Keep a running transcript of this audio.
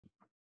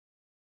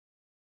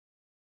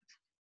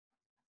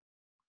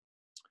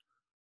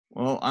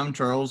Well, I'm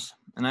Charles,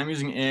 and I'm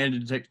using AI to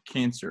detect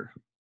cancer.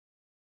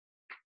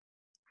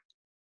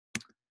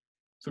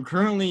 So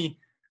currently,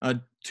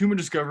 tumor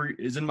discovery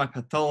is in by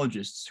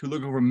pathologists who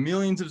look over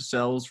millions of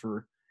cells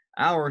for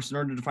hours in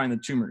order to find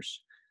the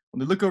tumors. When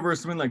they look over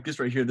something like this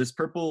right here, this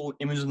purple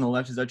image on the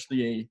left is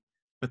actually a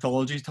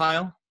pathology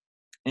tile,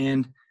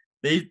 and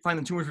they find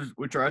the tumors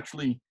which are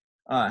actually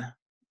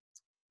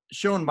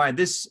shown by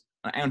this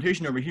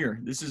annotation over here.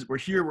 This is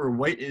where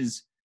white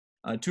is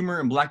tumor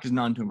and black is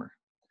non-tumor.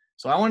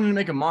 So I wanted to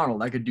make a model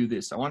that could do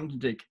this. I wanted to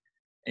take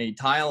a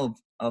tile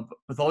of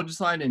pathology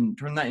slide and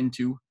turn that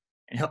into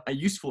a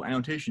useful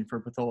annotation for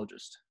a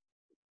pathologist.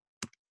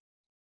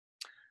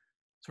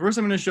 So first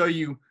I'm going to show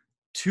you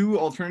two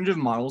alternative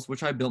models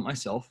which I built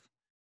myself,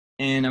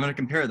 and I'm going to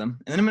compare them.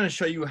 And then I'm going to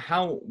show you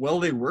how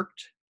well they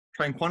worked,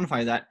 try and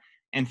quantify that,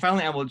 and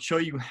finally I will show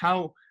you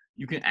how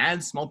you can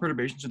add small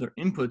perturbations to their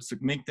inputs to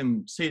make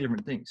them say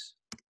different things.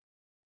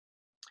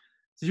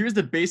 So here's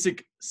the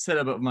basic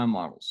setup of my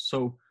models.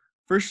 So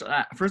first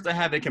I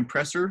have a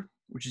compressor,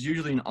 which is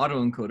usually an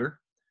autoencoder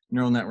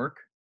neural network.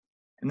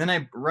 And then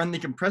I run the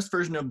compressed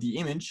version of the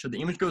image. So the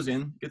image goes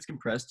in, gets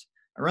compressed.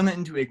 I run that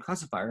into a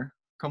classifier,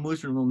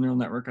 convolutional neural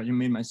network I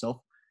made myself.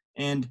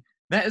 And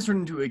that is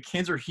turned into a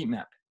cancer heat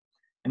map.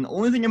 And the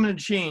only thing I'm going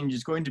to change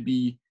is going to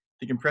be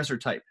the compressor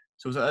type.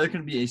 So it's either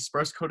going to be a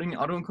sparse coding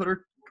autoencoder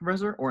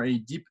compressor or a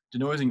deep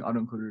denoising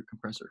autoencoder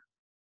compressor.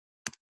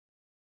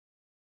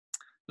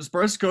 The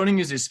sparse coding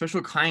is a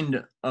special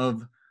kind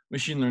of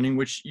machine learning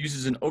which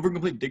uses an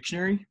overcomplete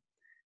dictionary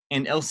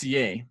and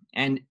LCA.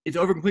 And it's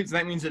overcomplete, so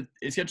that means that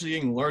it's actually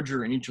getting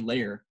larger in each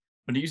layer.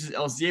 But it uses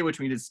LCA, which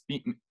means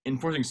it's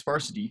enforcing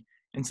sparsity.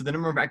 And so the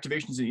number of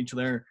activations in each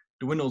layer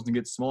dwindles and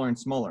gets smaller and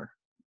smaller,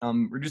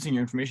 reducing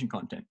your information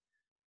content.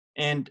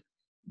 And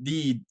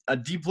the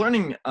deep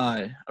learning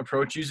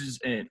approach uses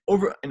an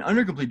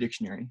undercomplete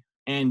dictionary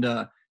and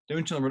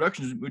dimensional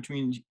reductions, which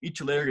means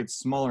each layer gets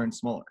smaller and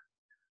smaller.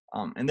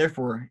 And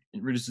therefore,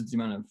 it reduces the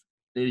amount of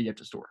data you have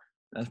to store.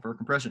 That's for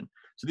compression.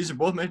 So these are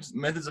both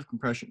methods of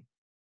compression.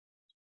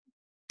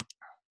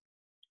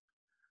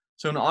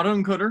 So an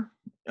autoencoder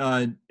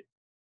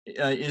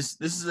this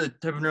is a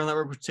type of neural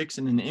network which takes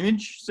in an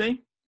image,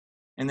 say,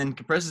 and then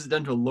compresses it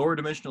down to a lower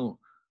dimensional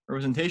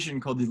representation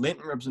called the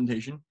latent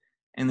representation,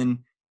 and then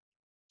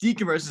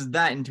decompresses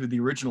that into the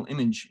original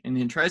image, and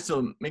then tries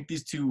to make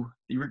these two,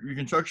 the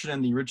reconstruction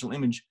and the original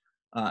image,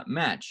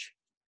 match.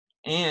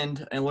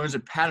 And it learns a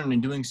pattern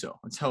in doing so.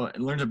 That's how it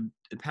learns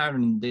a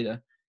pattern in the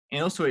data,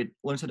 and also it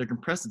learns how to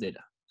compress the data.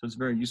 So it's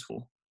very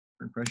useful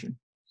for compression.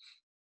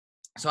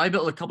 So I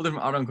built a couple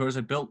different autoencoders.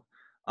 I built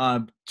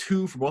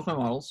two for both my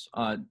models.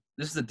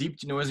 This is a deep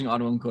denoising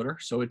autoencoder.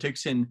 So it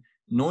takes in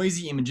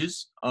noisy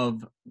images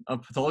of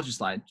pathology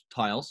slide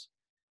tiles,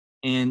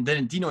 and then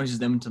it denoises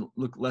them to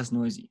look less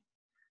noisy.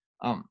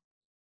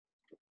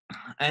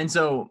 And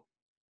so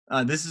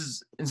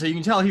you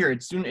can tell here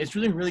it's doing a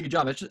really good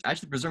job. It's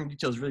actually preserving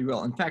details really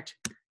well. In fact,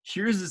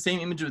 here's the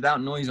same image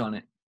without noise on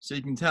it. So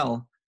you can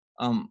tell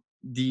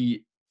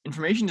the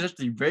information is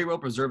actually very well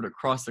preserved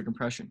across the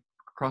compression,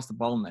 across the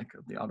bottleneck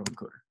of the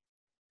autoencoder.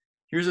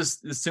 Here's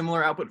a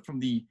similar output from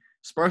the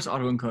sparse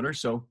autoencoder.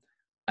 So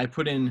I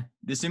put in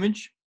this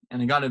image,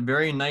 and I got a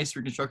very nice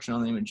reconstruction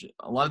on the image.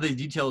 A lot of the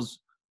details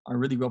are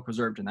really well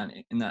preserved in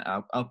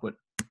that output.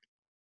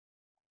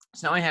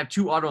 So now I have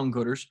two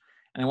autoencoders,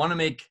 and I want to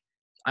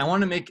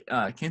make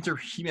cancer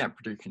heat map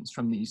predictions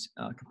from these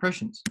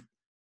compressions.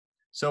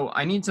 So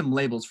I need some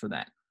labels for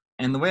that.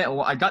 And the way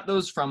I got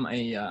those from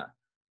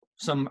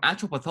some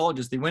actual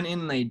pathologists. They went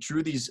in and they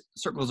drew these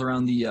circles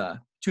around the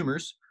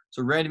tumors.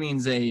 So red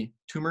means a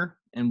tumor,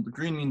 and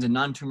green means a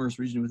non-tumorous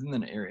region within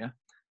that area.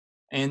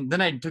 And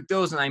then I took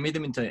those and I made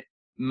them into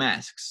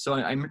masks. So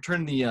I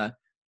turned the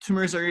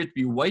tumorous area to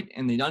be white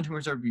and the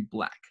non-tumorous area to be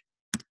black.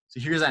 So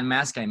here's that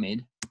mask I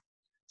made.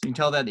 So you can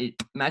tell that it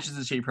matches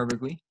the shape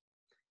perfectly.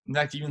 In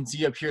fact, you can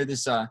see up here,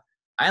 this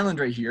island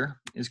right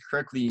here is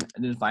correctly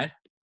identified.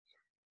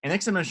 And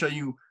next I'm going to show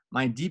you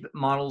my deep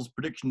models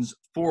predictions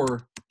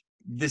for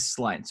this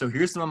slide. So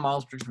here's some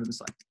models predictions for this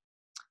slide.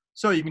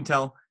 So you can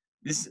tell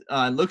this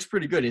looks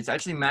pretty good. It's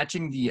actually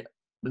matching the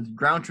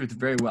ground truth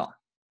very well.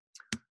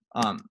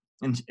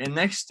 And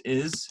next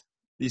is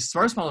the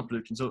sparse model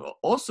prediction. So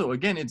also,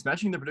 again, it's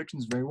matching the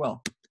predictions very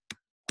well.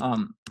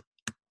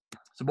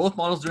 So both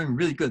models are doing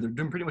really good. They're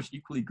doing pretty much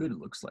equally good, it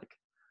looks like.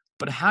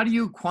 But how do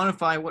you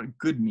quantify what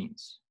good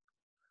means?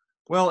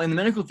 Well, in the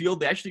medical field,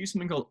 they actually use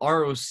something called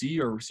ROC,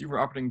 or receiver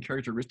operating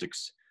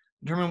characteristics,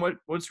 to determine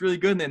what's really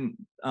good. And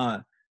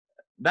then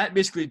that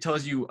basically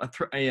tells you a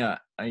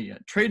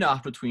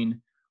trade-off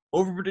between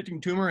over-predicting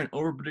tumor and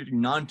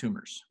over-predicting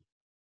non-tumors.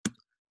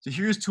 So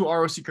here's two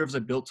ROC curves I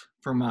built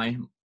for my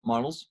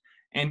models.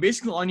 And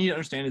basically all I need to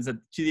understand is that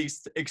to the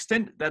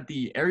extent that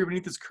the area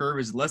beneath this curve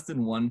is less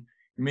than 1,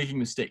 you're making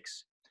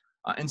mistakes.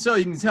 And so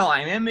you can tell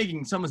I am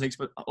making some mistakes,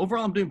 but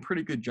overall I'm doing a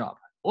pretty good job.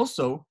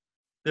 Also,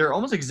 they're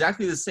almost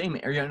exactly the same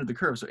area under the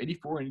curve, so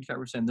 84 and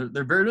 85%.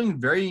 They're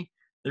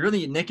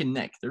really neck and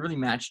neck. They're really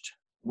matched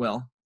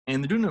well,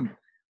 and they're doing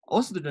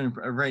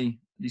a very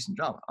decent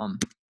job.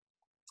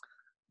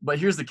 But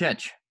here's the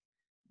catch.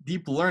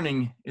 Deep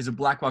learning is a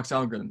black box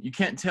algorithm. You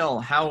can't tell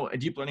how a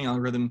deep learning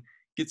algorithm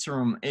gets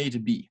from A to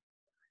B.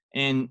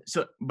 And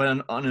so,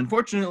 but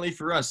unfortunately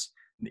for us,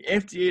 the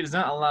FDA does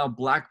not allow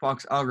black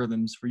box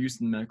algorithms for use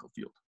in the medical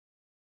field.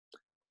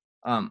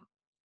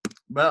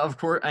 But of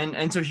course,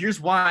 and so here's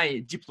why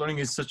deep learning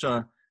is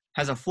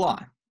has a flaw.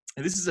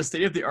 And this is a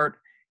state-of-the-art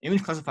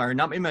image classifier,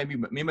 not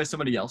made by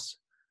somebody else.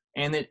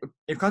 And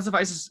it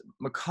classifies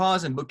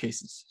macaws and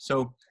bookcases.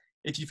 So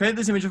if you fed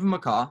this image of a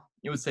macaw,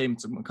 it would say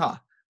it's a macaw.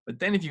 But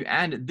then if you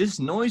add this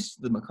noise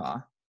to the macaw,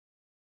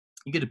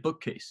 you get a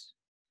bookcase.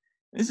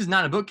 This is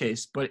not a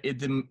bookcase, but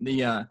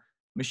the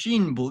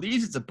machine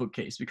believes it's a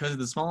bookcase because of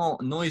the small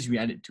noise we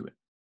added to it.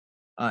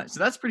 So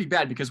that's pretty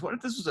bad, because what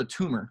if this was a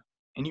tumor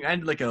and you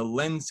added like a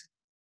lens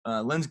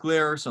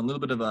glare, so a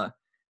little bit of a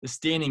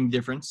staining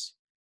difference,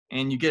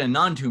 and you get a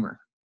non-tumor?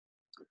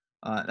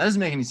 That doesn't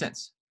make any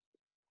sense.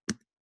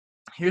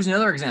 Here's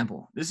another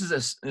example. This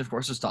is, of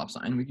course, a stop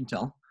sign, we can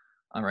tell.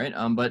 All right,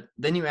 but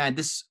then you add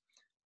this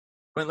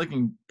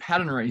point-looking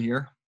pattern right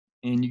here,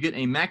 and you get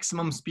a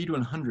maximum speed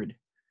 100,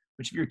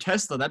 which if you're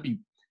Tesla, that'd be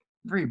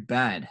very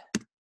bad.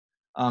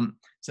 So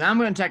now I'm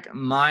going to attack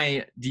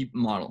my deep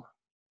model.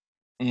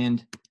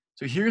 And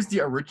so here's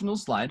the original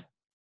slide.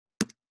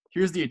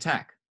 Here's the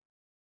attack.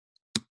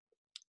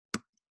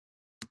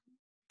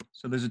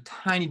 So there's a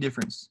tiny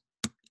difference.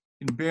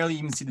 You can barely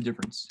even see the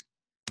difference.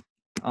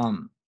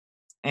 And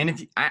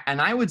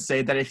I would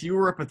say that if you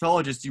were a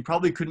pathologist, you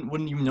probably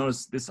wouldn't even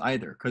notice this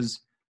either, because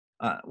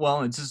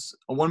well, it's just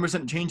a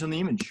 1% change on the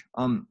image.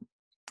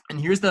 And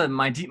here's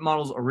my deep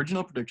model's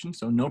original prediction,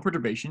 so no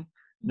perturbation,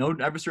 no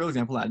adversarial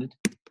example added.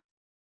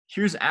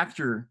 Here's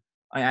after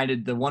I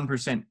added the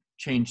 1%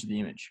 change to the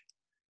image.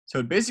 So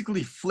it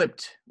basically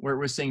flipped where it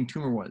was saying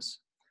tumor was.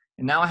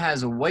 And now it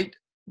has a white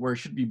where it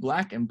should be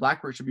black and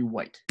black where it should be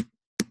white.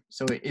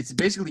 So it's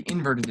basically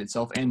inverted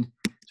itself. And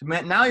so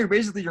now you're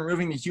basically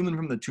removing the human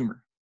from the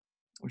tumor,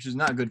 which is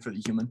not good for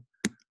the human.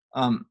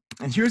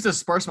 And here's the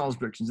sparse model's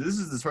predictions. This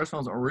is the sparse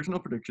model's original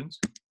predictions.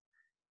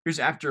 Here's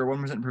after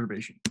 1%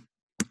 perturbation.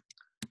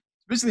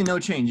 Basically no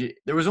change.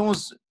 There was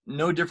almost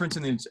no difference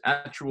in its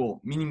actual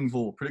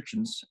meaningful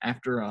predictions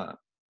after a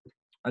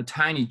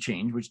tiny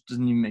change, which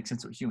doesn't even make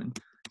sense to a human.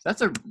 So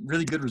that's a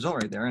really good result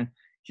right there. And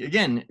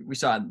again, we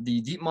saw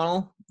the deep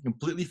model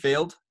completely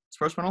failed.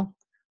 Sparse model,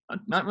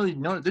 didn't really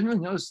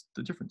notice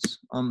the difference.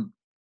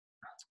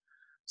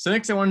 So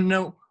next I wanted to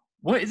know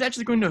what is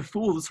actually going to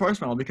fool the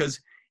sparse model, because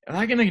if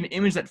I can make an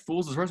image that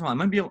fools the sparse model,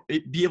 I might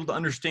be able to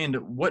understand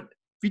what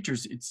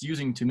features it's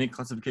using to make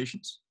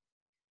classifications.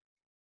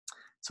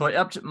 So I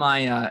upped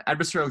my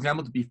adversarial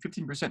example to be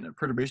 15% of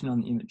perturbation on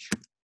the image.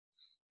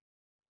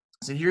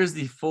 So here's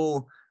the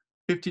full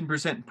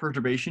 15%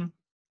 perturbation.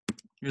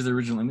 Here's the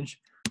original image.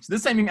 So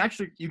this time you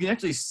can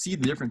actually see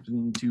the difference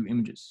between the two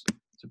images.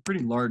 It's a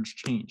pretty large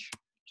change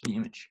to the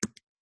image.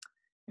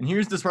 And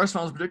here's the sparse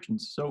model's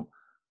predictions. So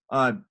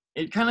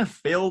it kind of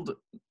failed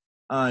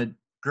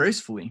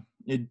gracefully.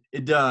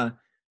 It's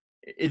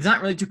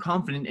not really too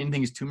confident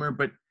anything is tumor,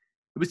 but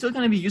it would still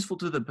kind of be useful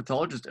to the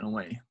pathologist in a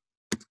way.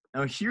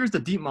 Now here's the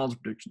deep model's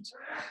predictions.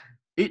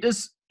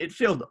 It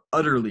failed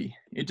utterly.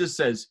 It just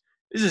says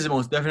this is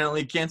most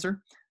definitely cancer.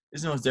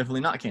 This is most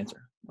definitely not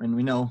cancer, when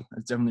we know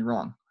that's definitely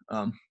wrong.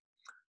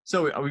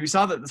 So we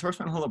saw that the sparse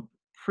model held up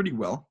pretty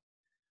well,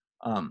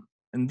 and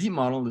the deep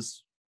model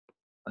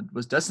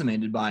was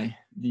decimated by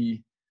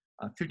the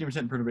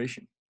 50%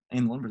 perturbation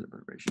and 1%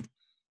 perturbation.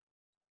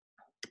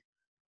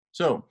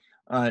 So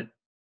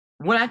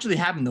what actually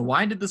happened though?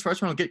 Why did the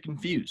sparse model get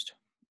confused?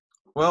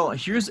 Well,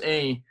 here's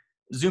a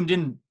zoomed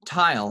in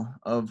tile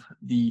of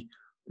the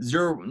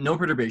no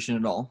perturbation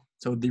at all,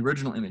 so the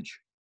original image.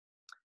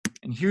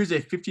 And here's a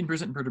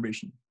 15%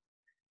 perturbation.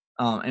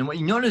 And what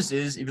you notice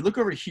is, if you look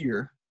over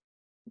here,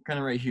 kind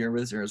of right here where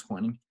this arrow is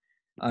pointing,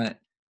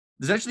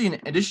 there's actually an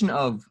addition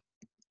of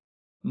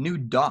new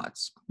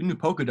dots, new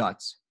polka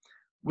dots,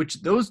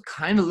 which those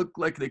kind of look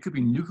like they could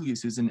be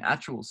nucleuses in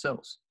actual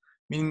cells,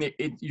 meaning that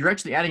you're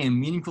actually adding a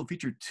meaningful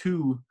feature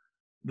to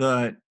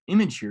the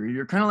image here.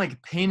 You're kind of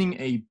like painting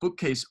a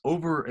bookcase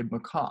over a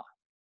macaw.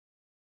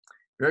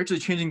 You're actually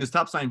changing the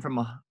stop sign from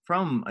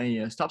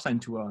a stop sign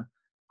to a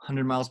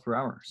 100 miles per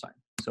hour sign.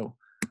 So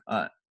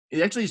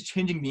it actually is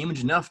changing the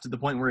image enough to the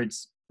point where it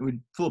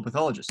would fool a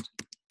pathologist.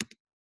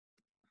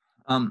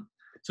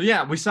 So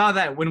yeah, we saw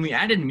that when we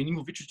added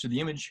meaningful features to the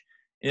image,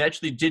 it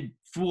actually did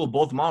fool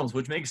both models,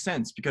 which makes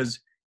sense because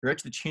you're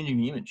actually changing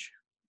the image,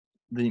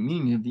 the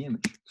meaning of the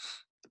image.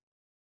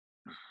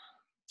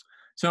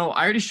 So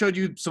I already showed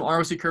you some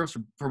ROC curves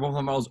for both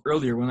the models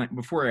earlier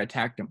before I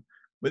attacked them,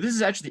 but this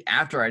is actually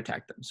after I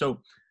attacked them.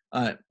 So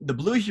the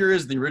blue here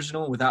is the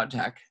original without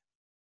attack,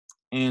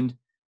 and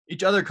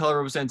each other color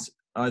represents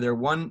their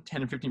 1,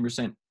 10, and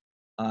 15%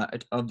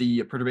 of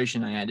the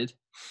perturbation I added.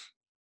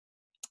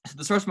 So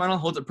the source model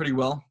holds up pretty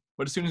well,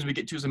 but as soon as we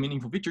get to some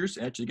meaningful features,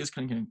 it actually gets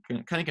kind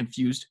of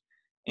confused,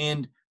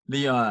 and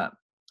the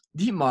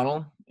deep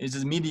model is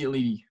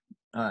immediately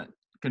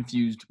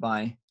confused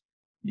by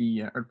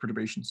the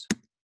perturbations.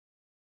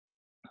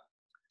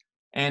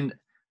 And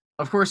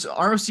of course,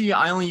 ROC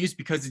I only use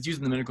because it's used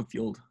in the medical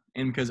field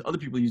and because other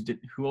people used it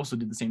who also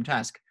did the same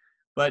task.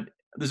 But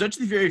there's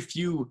actually very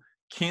few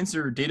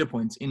cancer data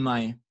points in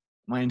my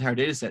entire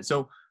data set.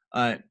 So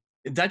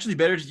it's actually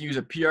better to use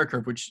a PR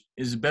curve, which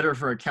is better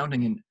for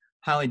accounting in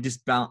highly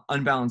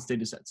unbalanced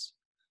data sets.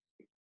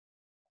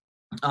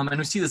 And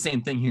we see the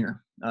same thing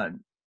here.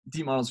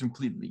 Deep models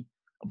completely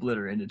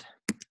obliterated.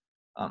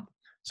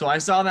 So I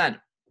saw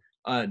that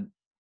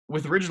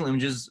with original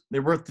images, they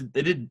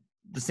did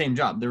the same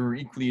job. They were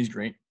equally as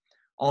great.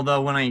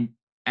 Although when I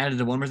added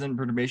a 1%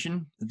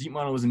 perturbation, the deep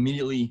model was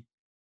immediately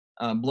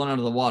blown out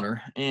of the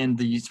water, and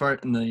the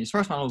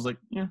sparse model was like,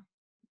 yeah,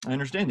 I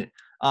understand it.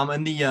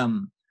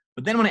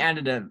 But then when I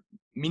added a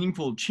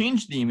meaningful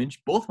change to the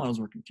image, both models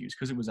were confused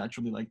because it was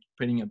actually like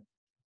putting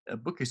a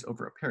bookcase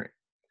over a parrot.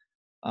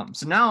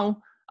 So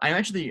now I've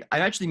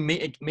actually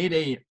made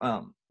a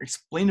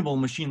explainable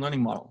machine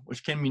learning model,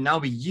 which can now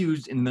be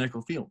used in the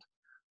medical field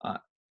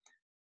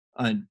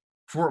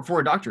for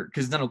a doctor,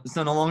 because it's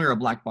no longer a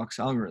black box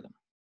algorithm.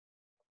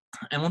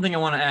 And one thing I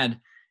want to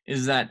add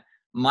is that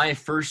my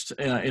first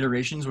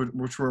iterations,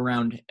 which were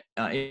around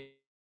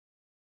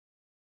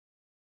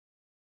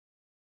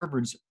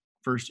Harvard's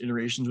first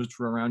iterations, which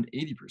were around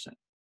 80%.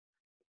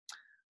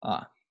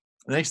 The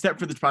next step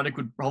for this project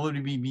would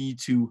probably be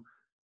to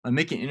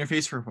make an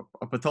interface for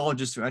a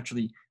pathologist to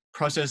actually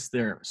process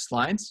their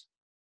slides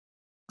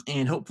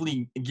and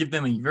hopefully give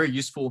them a very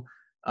useful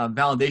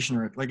validation,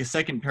 or like a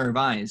second pair of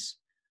eyes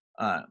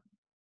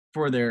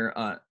for their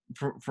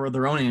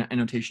own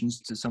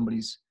annotations to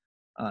somebody's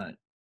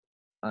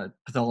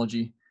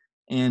pathology.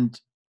 And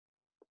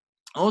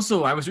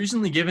also, I was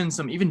recently given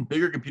some even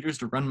bigger computers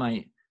to run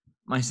my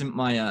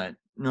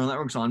neural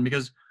networks on,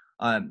 because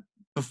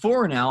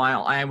before now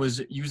I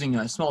was using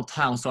a small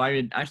tile. So I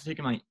had actually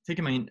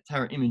taken my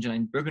entire image and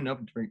I'd broken it up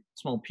into very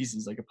small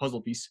pieces, like a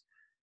puzzle pieces,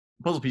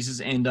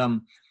 and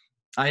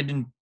I had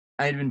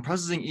been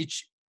processing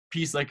each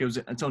piece like it was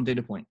its own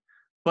data point.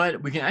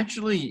 But we can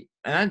actually,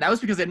 and that was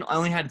because I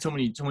only had so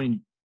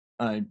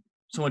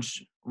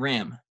much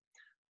RAM.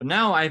 But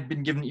now I've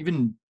been given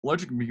even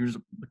larger computers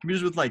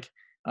with like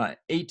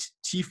 8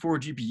 T4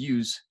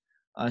 GPUs.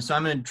 So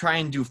I'm going to try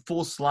and do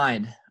full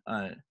slide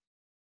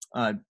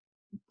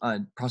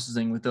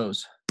processing with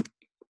those.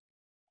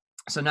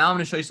 So now I'm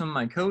going to show you some of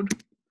my code.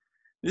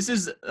 This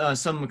is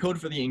some code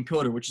for the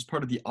encoder, which is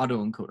part of the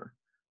autoencoder,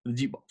 the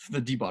deep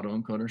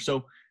autoencoder.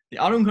 So the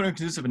autoencoder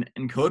consists of an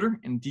encoder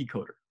and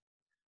decoder.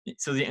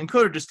 So the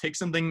encoder just takes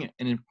something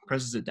and it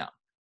presses it down.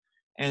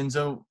 And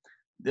so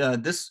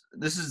this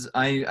is,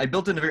 I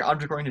built it in a very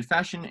object-oriented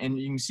fashion, and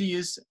you can see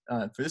is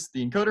for this,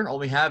 the encoder, all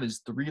we have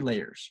is 3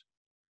 layers.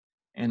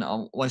 And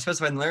what I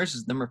specified in the layers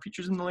is the number of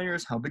features in the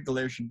layers, how big the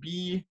layer should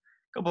be,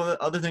 a couple of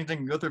other things I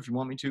can go through if you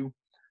want me to.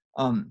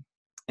 And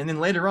then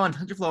later on,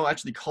 TensorFlow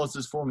actually calls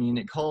this for me, and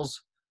it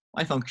calls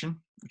my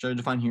function, which I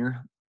define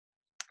here.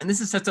 And this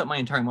sets up my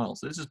entire model.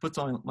 So this just puts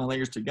all my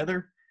layers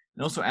together,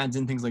 and also adds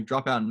in things like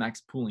dropout and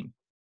max pooling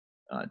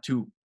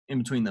in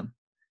between them.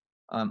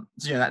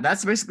 So yeah,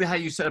 that's basically how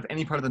you set up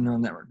any part of the neural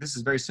network. This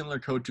is very similar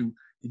code to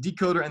the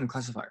decoder and the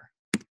classifier.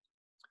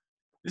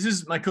 This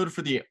is my code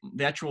for the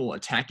actual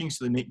attacking,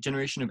 so the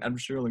generation of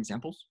adversarial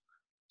examples.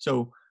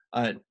 So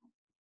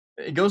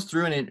it goes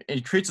through and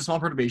it creates a small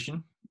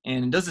perturbation,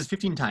 and it does this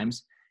 15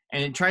 times,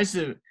 and it tries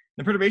to,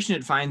 the perturbation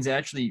it finds, it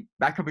actually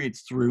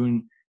backpropagates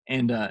through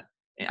and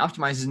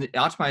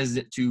optimizes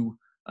it to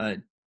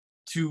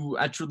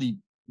actually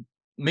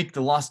make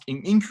the loss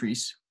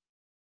increase,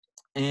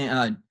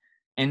 and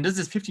does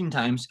this 15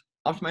 times,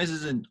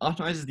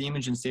 optimizes the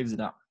image and saves it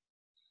out.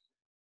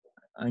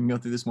 I can go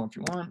through this more if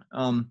you want.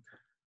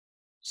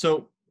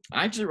 So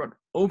I actually wrote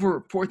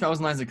over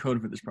 4,000 lines of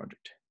code for this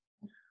project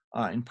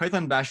in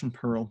Python, Bash, and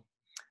Perl.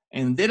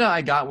 And the data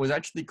I got was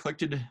actually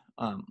collected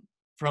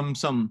from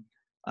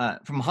a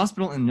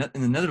hospital in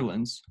the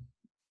Netherlands.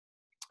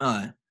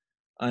 And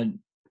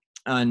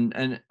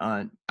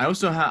I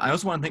also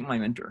want to thank my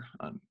mentor,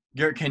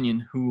 Garrett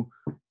Kenyon, who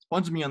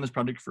sponsored me on this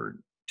project for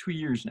 2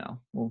 years now.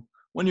 Well,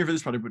 1 year for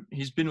this project, but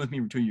he's been with me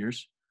for 2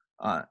 years.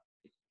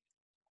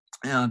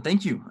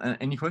 Thank you.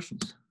 Any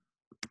questions?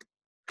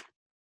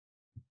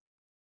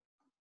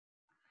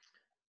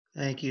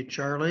 Thank you,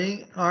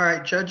 Charlie. All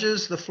right,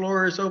 judges, the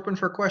floor is open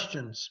for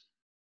questions.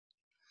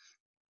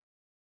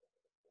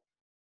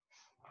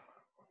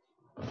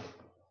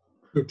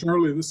 So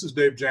Charlie, this is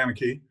Dave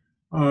Janicki.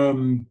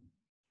 I'm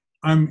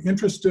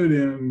interested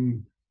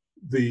in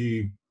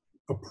the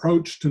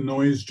approach to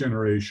noise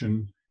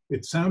generation.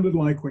 It sounded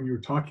like when you were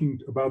talking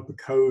about the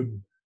code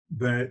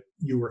that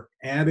you were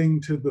adding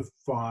to the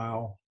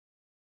file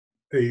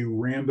a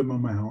random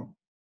amount.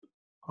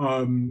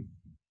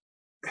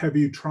 Have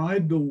you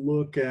tried to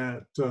look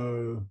at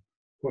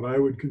what I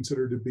would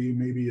consider to be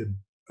maybe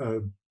a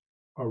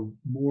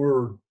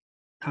more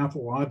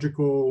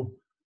pathological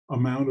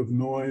amount of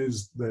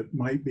noise that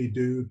might be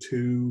due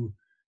to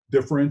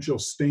differential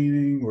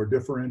staining or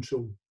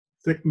differential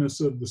thickness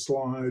of the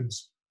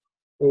slides,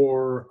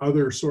 or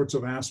other sorts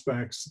of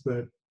aspects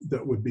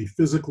that would be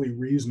physically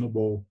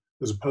reasonable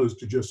as opposed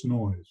to just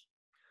noise?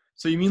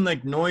 So you mean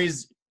like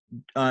noise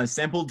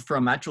sampled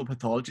from actual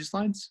pathology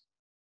slides?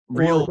 Or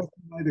Real? what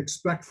you might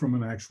expect from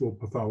an actual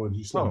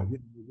pathology slide.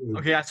 Oh,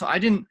 okay. So I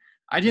didn't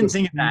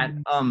think of that.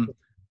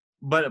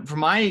 But for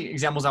my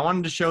examples, I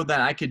wanted to show that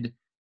I could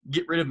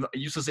get rid of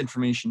useless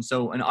information.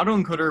 So an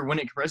autoencoder, when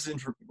it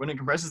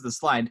compresses the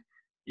slide,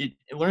 it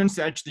learns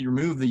to actually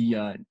remove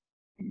the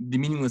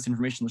meaningless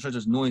information, such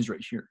as noise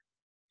right here.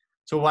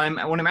 So when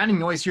I'm adding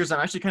noise here, so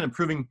I'm actually kind of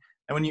proving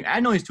that when you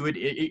add noise to it,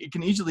 it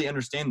can easily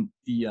understand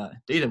the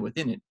data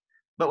within it.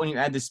 But when you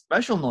add this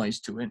special noise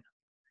to it,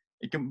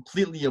 it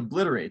completely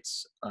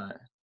obliterates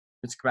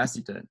its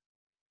capacity to.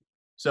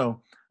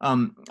 So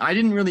I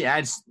didn't really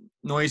add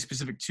noise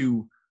specific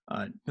to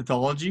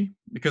pathology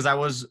because I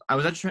was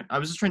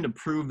just trying to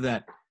prove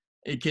that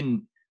it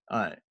can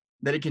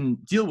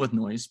deal with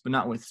noise, but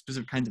not with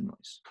specific kinds of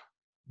noise.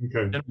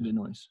 Okay. Generated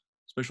noise,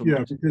 special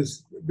Yeah,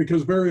 noise.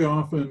 because very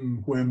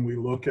often when we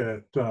look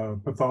at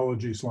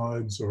pathology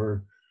slides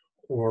or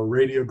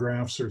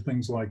radiographs or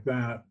things like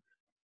that,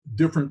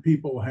 different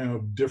people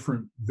have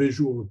different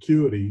visual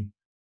acuity,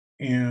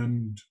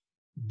 and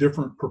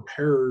different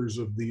preparers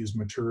of these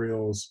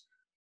materials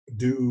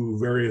do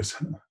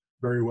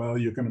very well.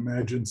 You can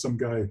imagine some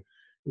guy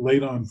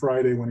late on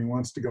Friday when he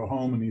wants to go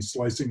home and he's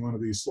slicing one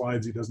of these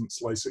slides, he doesn't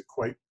slice it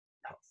quite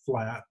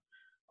flat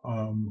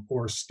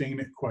or stain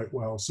it quite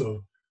well.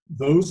 So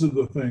those are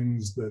the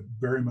things that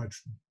very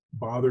much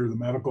bother the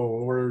medical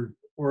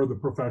or the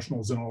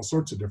professionals in all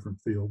sorts of different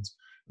fields.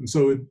 And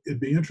so it'd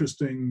be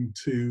interesting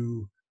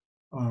to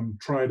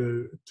try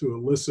to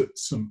elicit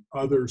some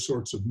other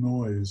sorts of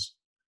noise,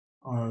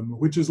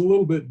 which is a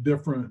little bit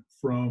different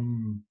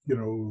from,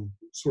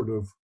 sort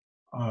of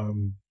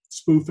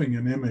spoofing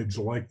an image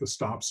like the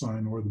stop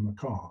sign or the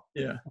macaw.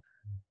 Yeah.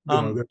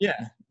 There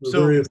yeah. are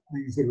So various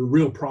things that are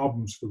real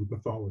problems for the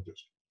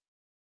pathologist.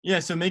 yeah.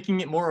 So making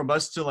it more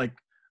robust to like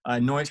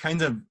noise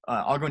kinds of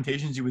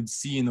augmentations you would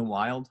see in the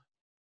wild.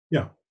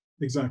 Yeah,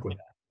 exactly.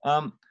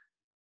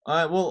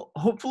 Well,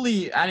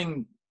 hopefully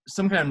adding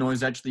some kind of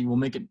noise actually will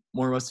make it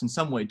more robust in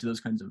some way to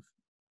those kinds of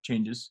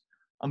changes.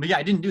 But yeah,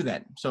 I didn't do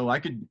that, so I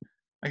could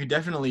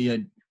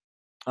definitely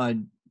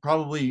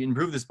probably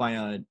improve this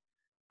by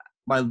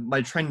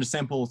trying to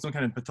sample some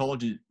kind of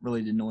pathology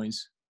related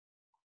noise.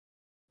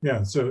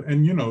 Yeah. So,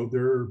 and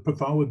there are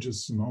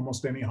pathologists in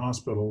almost any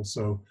hospital.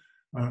 So,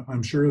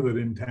 I'm sure that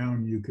in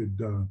town you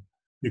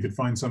could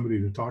find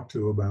somebody to talk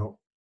to about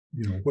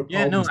what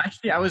Yeah, no, problems.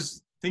 actually, I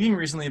was thinking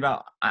recently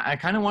about I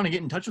kind of want to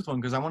get in touch with one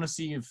because I want to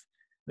see if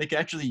they could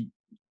actually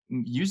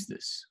use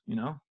this.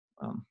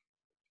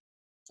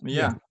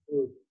 Yeah.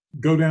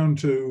 Go down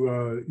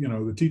to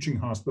the teaching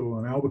hospital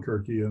in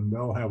Albuquerque, and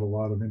they'll have a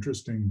lot of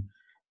interesting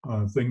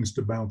things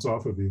to bounce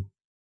off of you.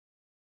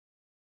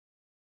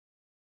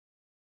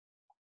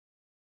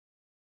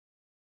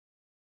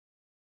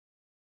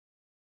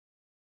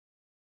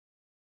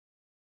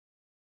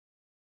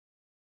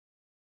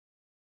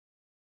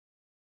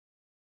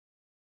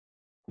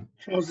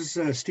 Charles, this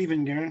is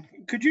Stephen Guerin.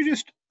 Could you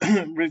just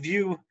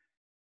review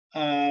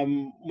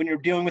when you're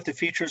dealing with the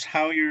features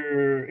how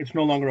it's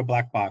no longer a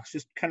black box?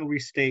 Just kind of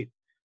restate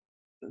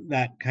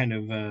that kind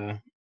of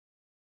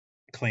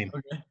claim.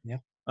 Okay.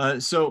 Yeah.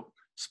 So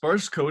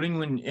sparse coding,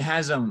 when it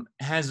has an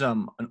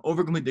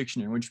overcomplete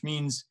dictionary, which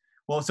means,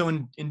 well, so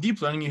in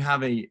deep learning you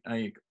have a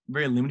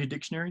very limited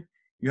dictionary.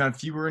 You have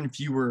fewer and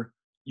fewer.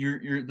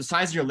 The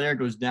size of your layer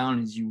goes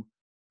down as you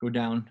go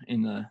down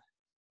in the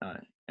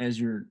as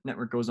your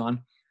network goes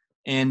on,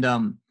 and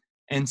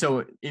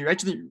so it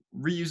actually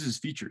reuses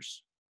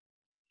features.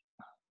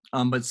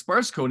 But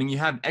sparse coding, you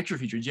have extra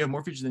features. You have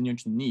more features than you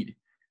actually need,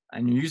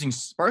 and you're using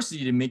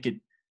sparsity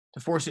to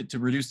force it to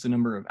reduce the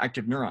number of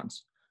active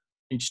neurons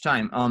each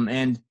time.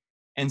 And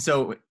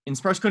so in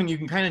sparse coding, you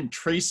can kind of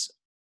trace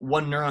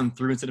one neuron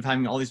through instead of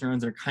having all these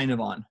neurons that are kind of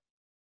on.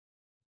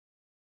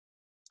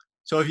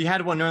 So if you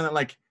had one neuron that,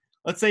 like,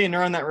 let's say a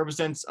neuron that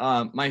represents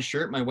my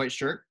white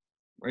shirt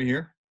right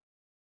here.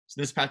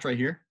 So this patch right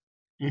here,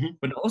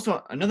 but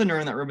also another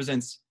neuron that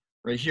represents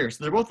right here.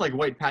 So they're both like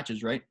white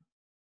patches, right?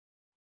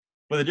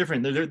 But they're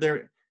different.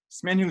 They're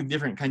semantically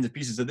different kinds of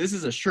pieces. So this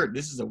is a shirt.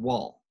 This is a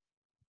wall.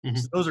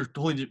 So those are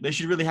totally. They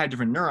should really have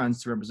different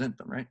neurons to represent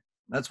them, right?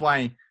 That's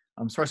why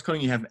sparse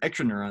coding, you have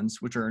extra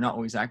neurons which are not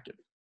always active.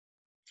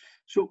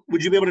 So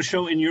would you be able to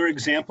show in your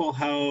example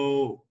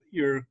how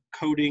your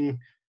coding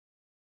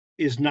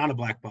is not a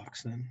black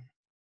box then?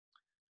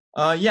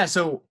 Yeah.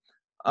 So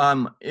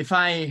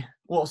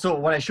so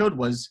what I showed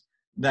was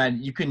that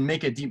you can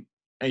make a deep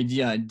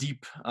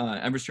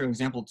adversarial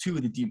example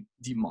to the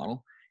deep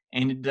model,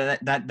 and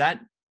that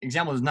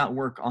example does not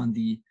work on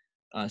the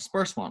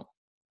sparse model,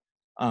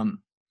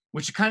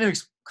 which kind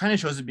of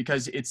shows it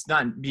because it's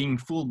not being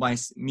fooled by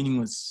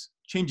meaningless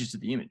changes to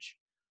the image,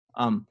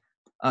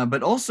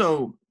 but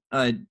also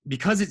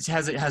because it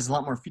has a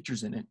lot more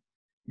features in it.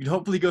 You'd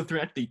hopefully go through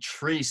and actually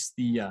trace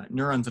the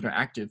neurons that are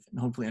active and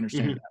hopefully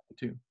understand that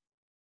too.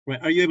 Right.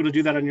 Are you able to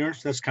do that on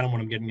yours? That's kind of what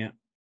I'm getting at.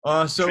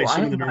 So I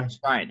have not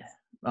tried.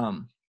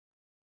 I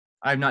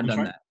have not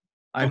done that.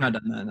 I have not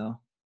done that, no.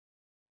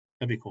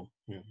 That'd be cool.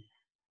 Yeah.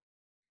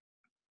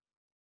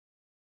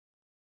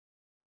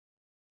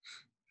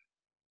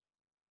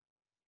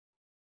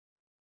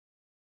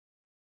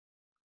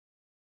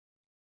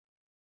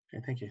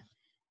 Okay, thank you.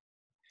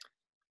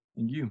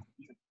 Thank you.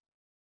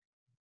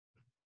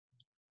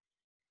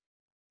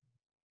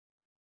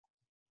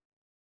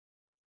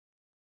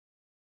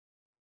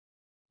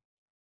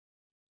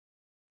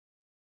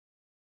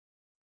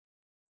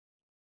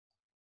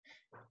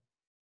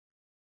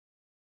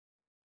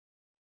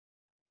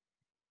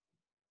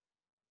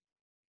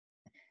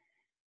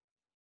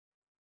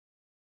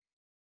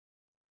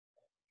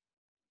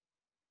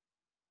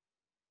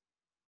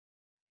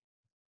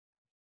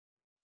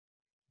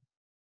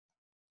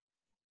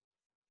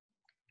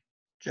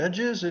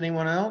 Judges,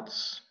 anyone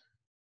else?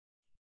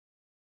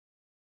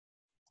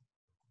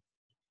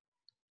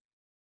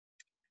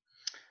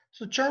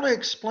 So Charlie,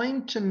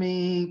 explain to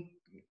me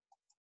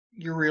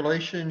your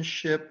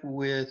relationship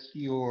with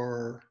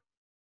your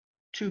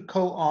two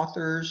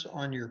co-authors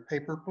on your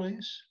paper,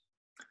 please.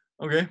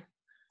 Okay,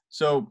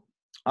 so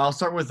I'll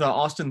start with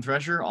Austin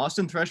Thresher.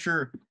 Austin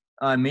Thresher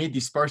made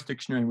the sparse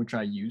dictionary, which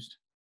I used.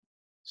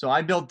 So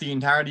I built the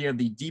entirety of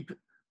the deep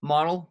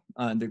model,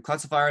 the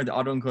classifier, the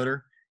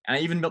autoencoder, and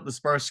I even built the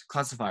sparse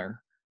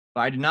classifier.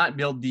 But I did not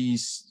build the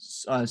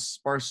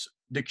sparse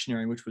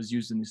dictionary, which was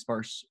used in the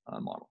sparse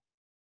model.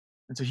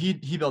 And so he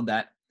built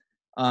that.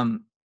 And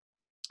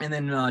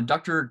then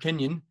Dr.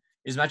 Kenyon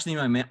is actually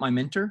my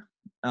mentor.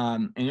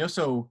 And he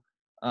also,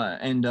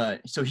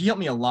 so he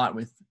helped me a lot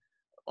with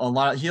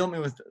he helped me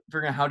with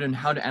figuring out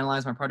how to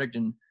analyze my project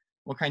and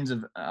what kinds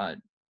of,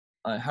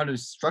 how to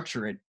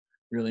structure it,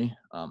 really.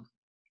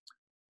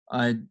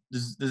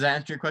 Does that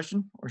answer your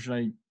question, or should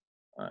I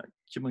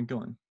keep on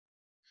going?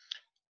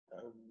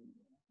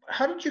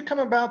 How did you come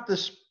about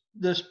this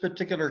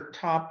particular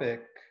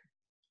topic,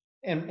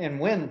 and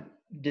when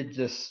did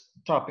this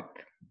topic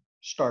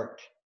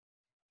start?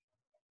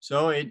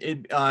 So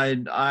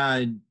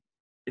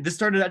this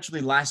started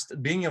actually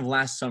beginning of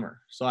last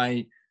summer. So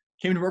I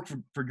came to work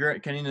for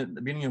Garrett Kenyon at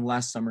the beginning of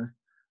last summer.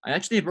 I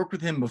actually had worked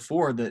with him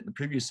before the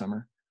previous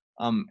summer,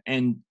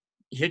 and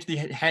he actually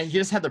he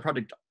just had the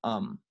project.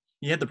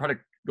 He had the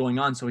project going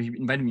on, so he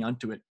invited me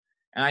onto it,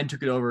 and I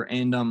took it over.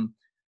 And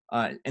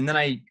then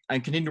I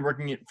continued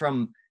working it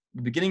from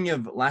the beginning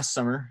of last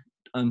summer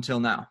until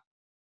now.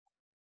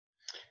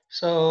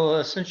 So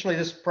essentially,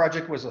 this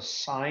project was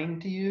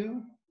assigned to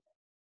you?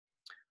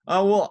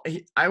 Well,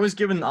 I was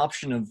given the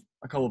option of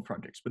a couple of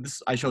projects, but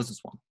I chose this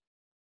one.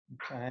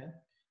 Okay.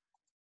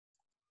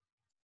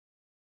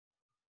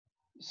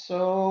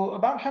 So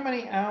about how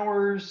many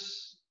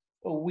hours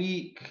a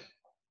week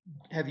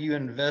have you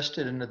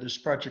invested into this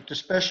project,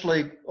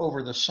 especially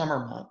over the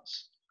summer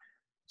months?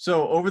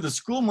 So over the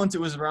school months,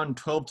 it was around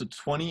 12 to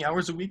 20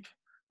 hours a week.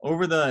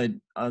 Over the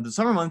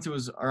summer months, it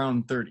was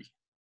around 30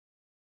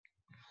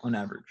 on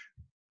average.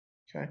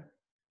 Okay.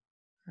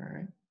 All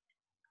right.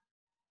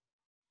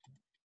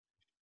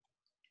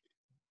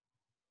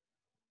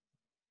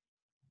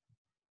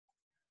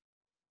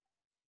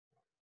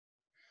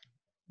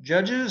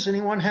 Judges,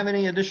 anyone have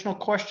any additional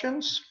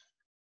questions?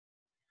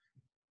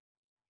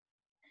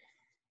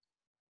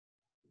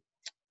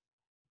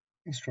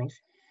 Thanks, Charles.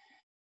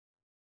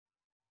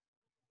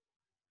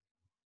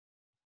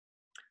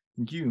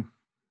 Thank you.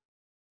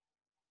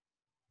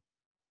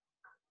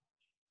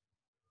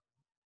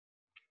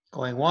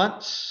 Going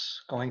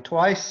once, going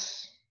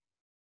twice.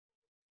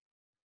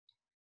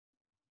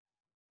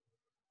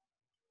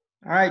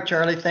 All right,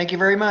 Charlie, thank you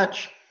very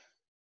much.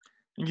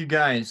 Thank you,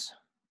 guys.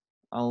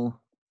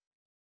 I'll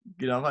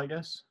get off, I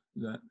guess.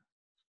 Is that?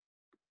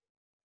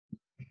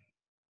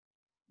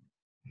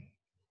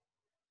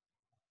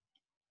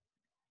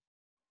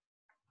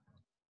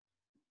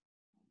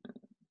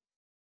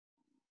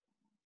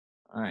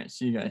 All right.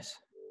 See you guys.